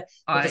great at it.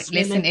 But the Listen,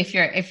 swimming, if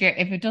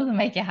it doesn't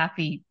make you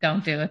happy,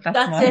 don't do it. That's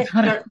that's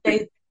my it.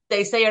 advice.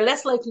 They say you're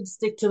less likely to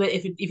stick to it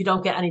if you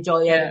don't get any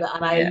joy out of Yeah. it.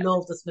 And I Yeah.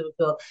 love the swimming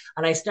pool.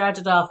 And I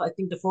started off, I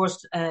think the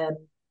first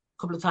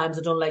couple of times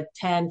I've done like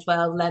 10,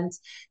 12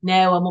 lengths.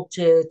 Now I'm up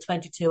to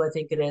 22, I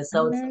think it is.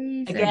 So it's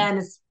Amazing. again,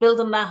 it's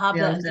building that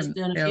habit and just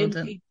Building, doing a few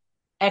building. feet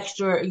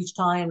extra each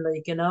time,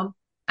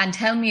 And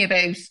tell me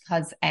about,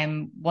 because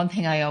one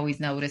thing I always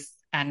notice,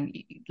 and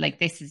like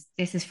this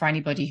is for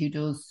anybody who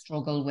does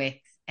struggle with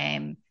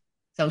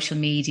social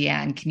media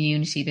and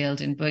community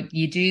building, but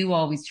you do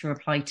always to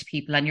reply to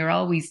people, and you're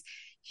always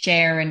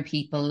sharing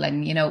people,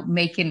 and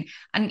making,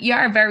 and you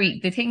are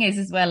very. The thing is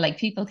as well, like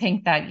people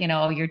think that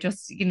you're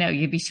just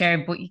you'd be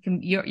sharing, but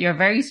you're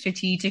very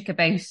strategic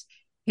about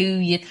who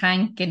you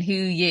thank and who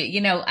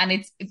and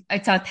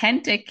it's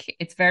authentic.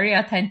 It's very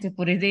authentic,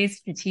 but it is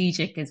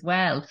strategic as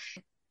well.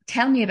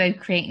 Tell me about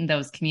creating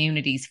those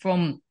communities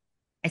from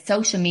a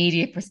social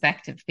media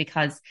perspective,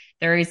 because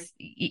there is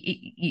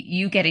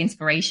you get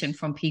inspiration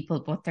from people,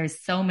 but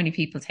there's so many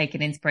people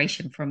taking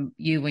inspiration from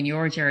you and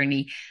your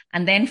journey,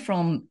 and then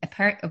from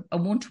a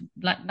one to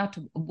not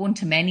a one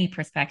to many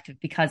perspective,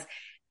 because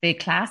the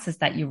classes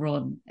that you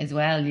run as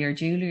well, your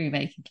jewellery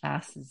making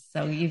classes,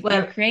 so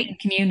you're creating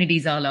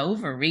communities all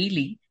over,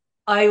 really.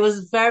 I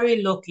was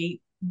very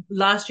lucky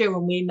last year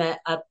when we met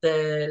at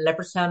the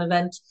Leopardstown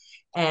event,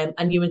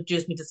 and you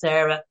introduced me to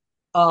Sarah.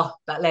 Oh,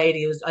 that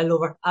lady I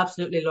love her,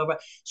 absolutely love her.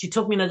 She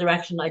took me in a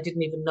direction I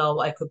didn't even know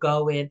I could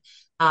go in.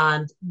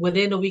 And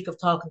within a week of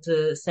talking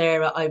to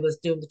Sarah, I was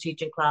doing the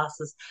teaching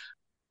classes.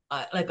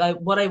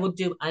 What I would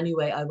do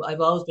anyway,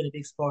 I've always been a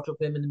big supporter of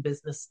women in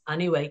business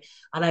anyway,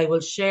 and I will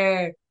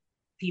share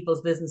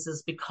people's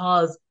businesses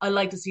because I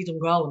like to see them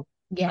growing.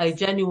 I Yes.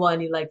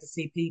 genuinely like to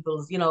see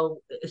people's,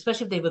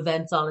 especially if they have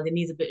events on and they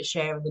need a bit of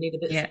sharing, they need a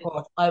bit of Yeah.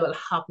 support. I will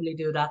happily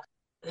do that.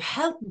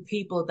 Helping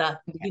people that,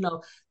 Yeah.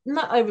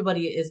 not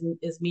everybody is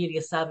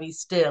media savvy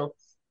still.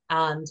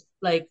 And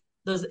like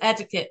there's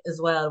etiquette as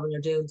well when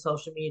you're doing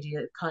social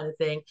media kind of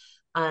thing.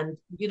 And,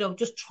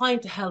 just trying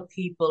to help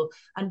people.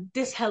 And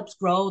this helps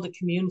grow the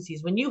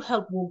communities. When you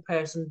help one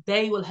person,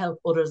 they will help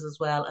others as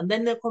well. And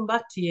then they'll come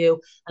back to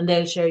you and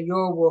they'll share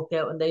your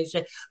workout and they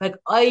share, like,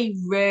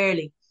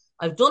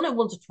 I've done it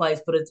once or twice,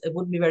 but it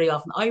wouldn't be very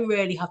often. I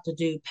rarely have to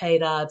do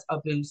paid ads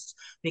or boosts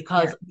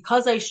Yeah.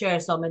 because I share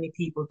so many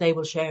people, they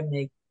will share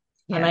me.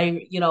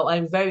 And Yeah.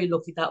 I'm very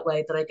lucky that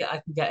way that I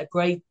can get a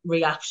great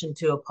reaction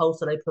to a post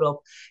that I put up.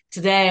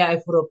 Today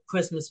I put up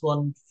Christmas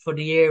one for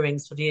the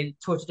earrings, for the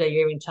Tour Today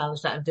earring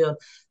challenge that I'm doing.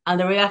 And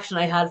the reaction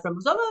I had from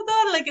was, oh my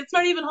God, like it's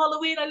not even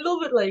Halloween. I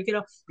love it. Like,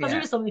 because there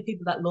Yeah. is so many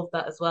people that love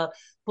that as well.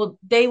 But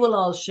they will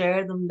all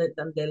share them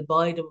and they'll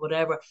buy them,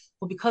 whatever.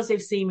 But because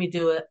they've seen me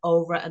do it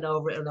over and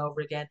over and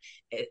over again,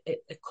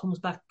 it comes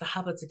back to the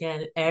habits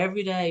again.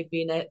 Every day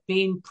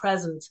being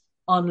present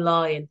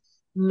online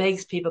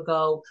makes people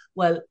go,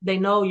 well, they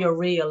know you're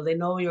real, they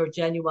know you're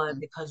genuine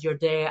because you're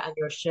there and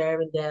you're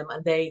sharing them,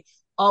 and they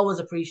always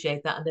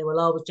appreciate that and they will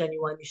always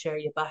genuinely share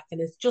you back. And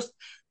it's just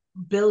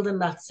building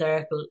that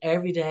circle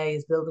every day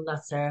is building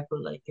that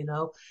circle,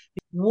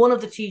 one of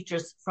the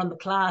teachers from the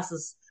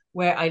classes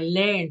where I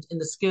learned in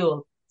the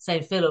school,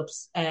 St.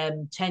 Philip's,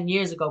 10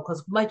 years ago,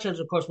 because my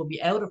children of course will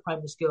be out of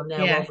primary school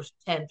now Yeah. over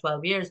 10,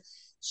 12 years.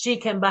 She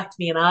came back to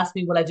me and asked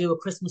me, will I do a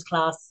Christmas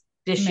class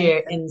this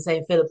year Amazing. in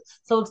St. Philip's?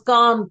 So it's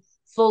gone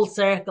full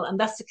circle. And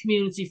that's the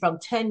community from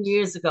 10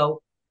 years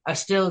ago are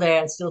still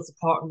there and still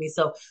supporting me.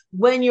 So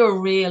when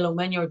you're real and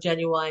when you're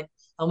genuine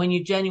and when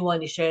you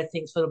genuinely share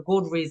things for a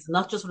good reason,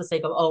 not just for the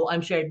sake of, oh, I'm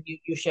sharing you,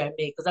 you share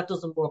me, because that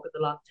doesn't work in the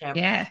long term.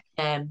 Yeah.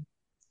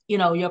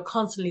 you're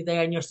constantly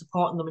there and you're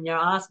supporting them and you're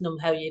asking them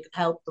how you can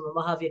help them and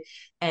what have you.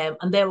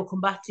 And they will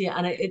come back to you.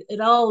 And it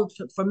all,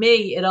 for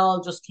me, it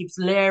all just keeps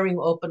layering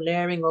up and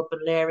layering up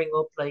and layering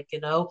up.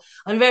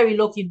 I'm very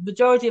lucky. The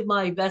majority of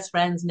my best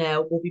friends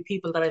now will be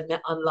people that I've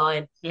met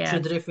online through Yeah.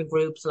 the different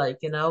groups,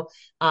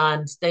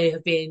 and they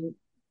have been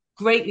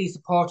greatly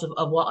supportive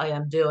of what I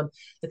am doing.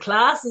 The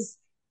classes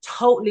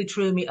totally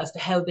threw me as to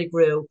how they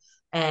grew.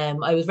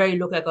 I was very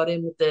lucky. I got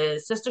in with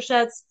the sister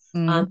sheds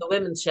and Mm. the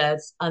women's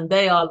sheds, and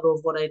they all love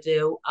what I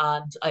do.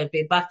 And I've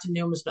been back to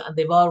numerous, and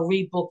they've all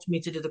rebooked me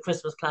to do the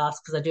Christmas class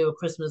because I do a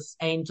Christmas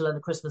angel and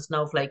a Christmas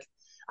snowflake,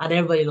 and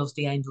everybody loves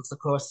the angels, of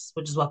course,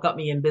 which is what got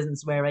me in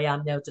business where I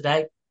am now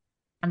today.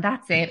 And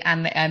that's it.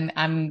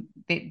 And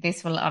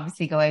this will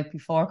obviously go out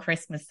before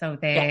Christmas. So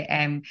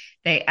Yeah,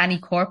 they any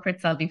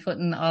corporates, I'll be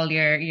putting all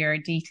your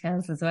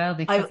details as well,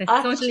 because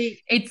I've actually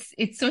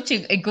it's such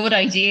a good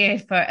idea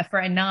for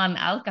a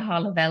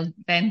non-alcohol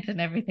event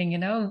and everything,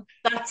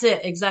 That's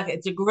it, exactly.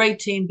 It's a great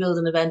team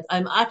building event.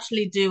 I'm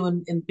actually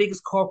doing in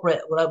biggest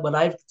corporate, what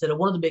I've considered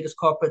one of the biggest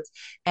corporates.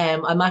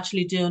 I'm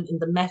actually doing in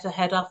the Meta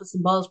head office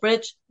in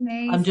Ballsbridge.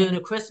 I'm doing Amazing.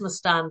 a Christmas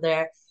stand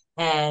there,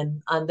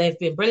 and they've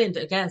been brilliant,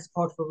 again,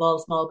 supportive of all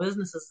small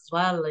businesses as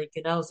well.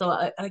 So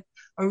I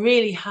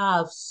really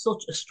have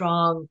such a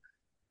strong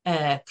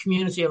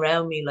community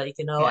around me.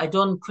 Yeah. I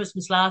done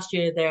Christmas last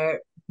year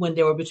there when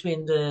they were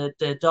between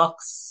the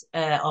docks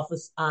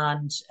office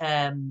and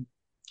the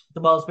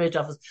Ballsbridge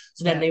office.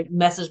 So then Yeah.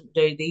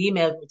 they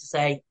emailed me to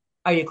say,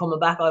 "Are you coming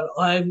back?"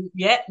 I'm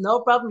yeah, no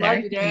problem. I'll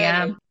There. be there.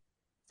 Yeah.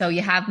 So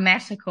you have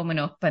Meta coming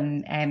up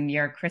and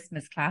your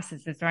Christmas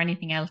classes. Is there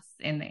anything else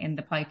in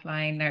the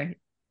pipeline or?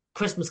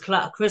 Christmas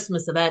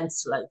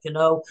events,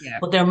 Yeah.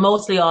 but they're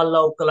mostly all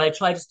local. I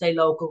try to stay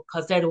local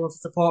because they're the ones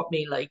that support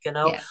me. Yeah. I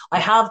Yeah.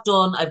 have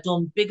I've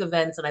done big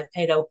events and I've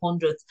paid out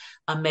hundreds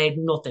and made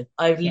nothing.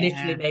 I've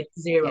literally Yeah. made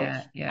zero.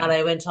 Yeah. And Yeah.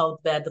 I went home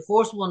to bed. The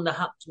first one that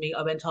happened to me,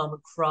 I went home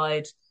and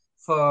cried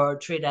for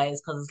 3 days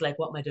because it's like,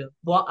 what am I doing?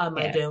 What am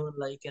I Yeah. doing?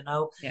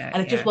 Yeah.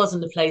 And it just Yeah.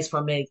 wasn't the place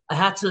for me. I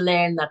had to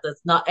learn that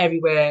that's not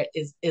everywhere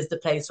is the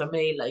place for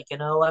me.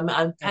 I'm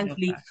I love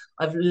thankfully that.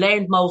 I've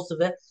learned most of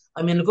it.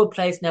 I'm in a good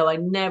place now. I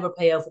never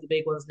pay out for the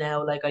big ones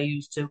now like I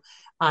used to.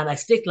 And I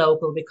stick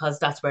local because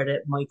that's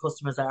where my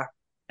customers are.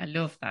 I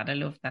love that. I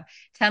love that.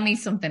 Tell me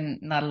something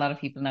not a lot of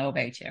people know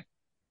about you.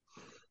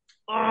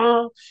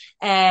 I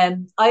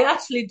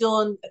actually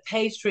done a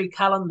pastry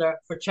calendar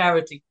for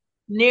charity,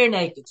 near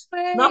naked.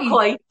 Not Way.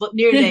 quite, but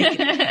near naked.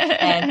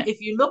 If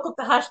you look up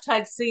the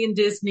hashtag seeing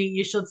Disney,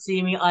 you should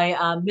see me. I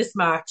am Miss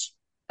March.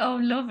 Oh,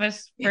 love it.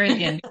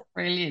 Brilliant.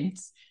 Brilliant.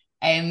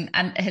 And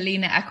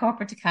Helena, at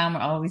Corporate Account,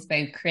 we're always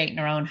about creating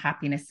our own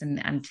happiness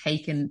and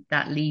taking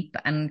that leap.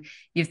 And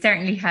you've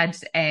certainly had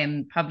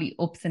probably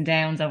ups and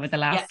downs over the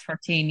Yeah, last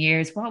 13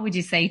 years. What would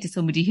you say to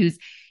somebody who's,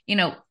 you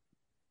know,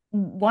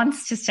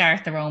 wants to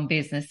start their own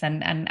business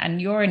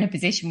and you're in a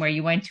position where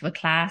you went to a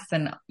class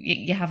and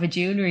you have a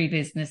jewellery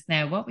business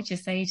now? What would you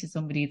say to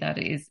somebody that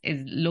is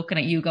looking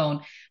at you going,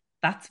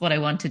 that's what I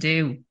want to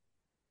do?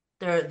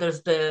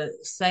 there's the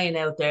saying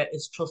out there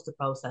is trust the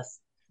process.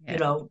 You Yeah.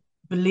 know,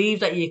 believe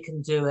that you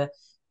can do it.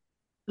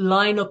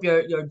 Line up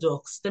your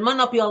ducks. They might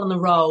not be all in a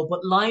row,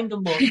 but line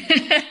them up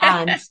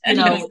and I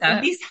love at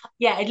that. least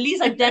at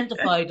least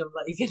identify them,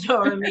 you know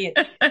what I mean,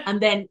 and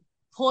then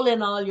pull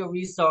in all your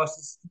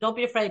resources. Don't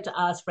be afraid to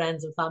ask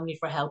friends and family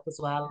for help as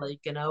well,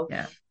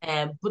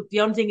 Yeah. but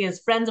the only thing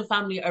is friends and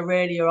family are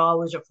rarely or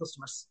always your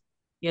customers,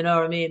 you know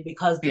what I mean,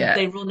 because Yeah.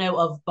 they run out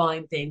of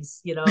buying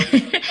things, you know what I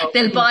mean. So I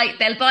They'll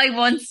think buy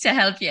once to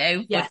help you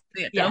out, but yes,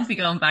 don't yes. be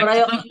going But back to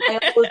I them.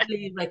 I always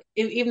believe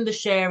even the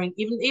sharing,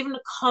 even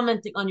the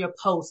commenting on your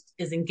post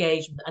is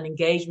engagement, and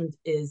engagement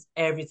is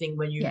everything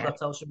when you've Yeah, got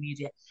social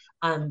media.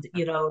 And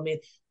you know what I mean,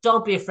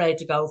 don't be afraid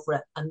to go for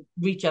it and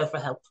reach out for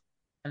help.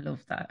 I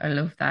love that. I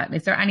love that.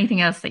 Is there anything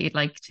else that you'd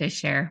like to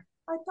share?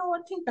 I know.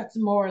 I think that's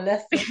more or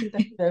less. I think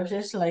that's about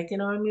it. You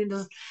know what I mean?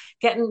 Just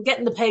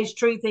getting the page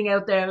three thing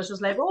out there. It's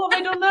just like, oh, have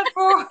I done that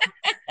for?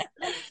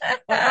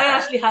 I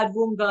actually had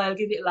one guy. I'll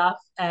give you a laugh.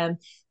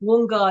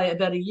 One guy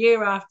about a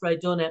year after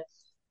I'd done it,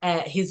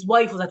 his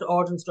wife was at the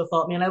ordering stuff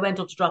off me, and I went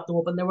up to drop them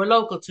up, and they were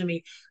local to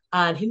me.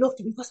 And he looked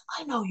at me and goes,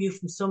 "I know you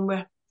from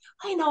somewhere.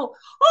 I know.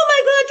 Oh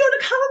my God, you're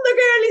the calendar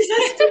girl." He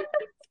says,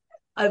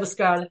 "I was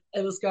Scarlett.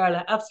 I was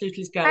Scarlett.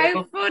 Absolutely Scarlett."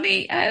 How But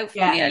funny. How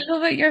yeah, funny. I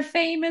love it. You're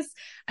famous.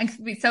 And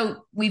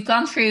so we've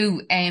gone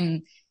through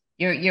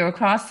you're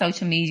across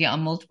social media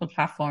on multiple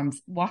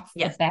platforms. What's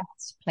the yes.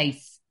 best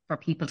place for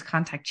people to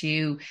contact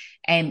you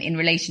in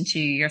relation to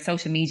your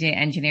social media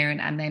engineering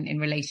and then in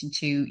relation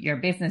to your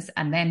business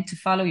and then to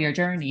follow your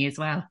journey as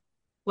well?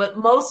 Well,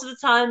 most of the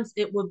times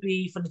it would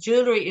be for the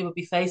jewelry, it would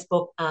be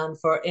Facebook, and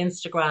for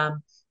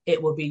Instagram,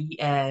 it would be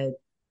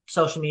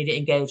social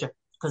media engager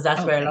because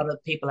that's where a lot Okay.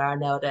 of people are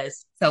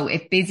nowadays. So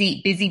if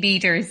busy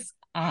beaters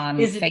on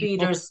Visit Facebook,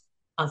 Beaters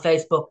on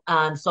Facebook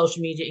and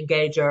social media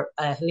engager,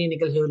 Helena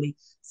Gilhooley,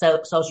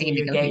 social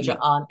Lena media engager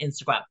Gilhooley. on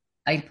Instagram.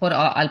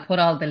 I'll put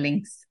all the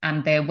links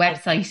and the And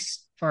website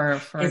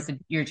for it's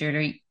your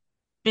jewelry.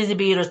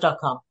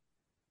 busybeaters.com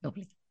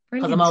Lovely.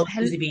 because I'm Brilliant. always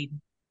busy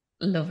beating.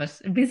 Love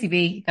it. Busy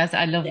bee, because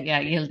I love, Yeah,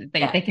 yeah,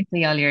 yeah. they can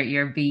see all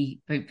your bee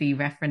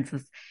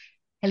references.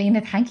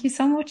 Helena, thank you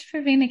so much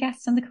for being a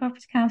guest on the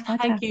Corporate Account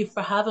Thank podcast. you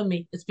for having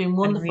me. It's been I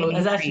wonderful. really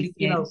It's actually,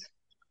 appreciate it.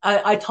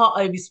 I thought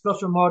I'd be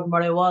spluttering more than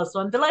what I was, so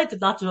I'm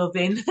delighted not to have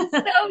been.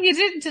 No, you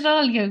didn't at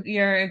all.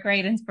 You're a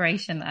great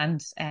inspiration,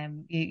 and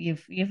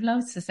you've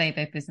loads to say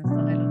about business,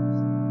 and I love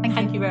it. Thank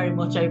Thank you you. very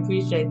much. I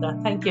appreciate that.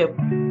 Thank you.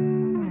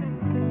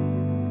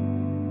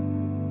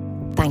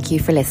 Thank you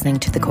for listening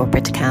to the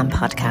Corporate to Cam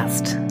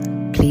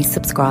podcast. Please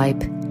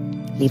subscribe,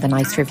 leave a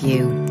nice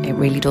review. It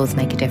really does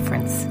make a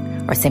difference.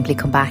 Or simply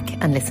come back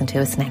and listen to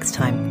us next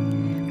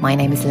time. My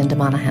name is Linda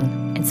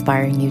Monaghan,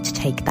 inspiring you to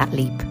take that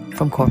leap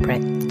from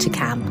corporate to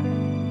Cam.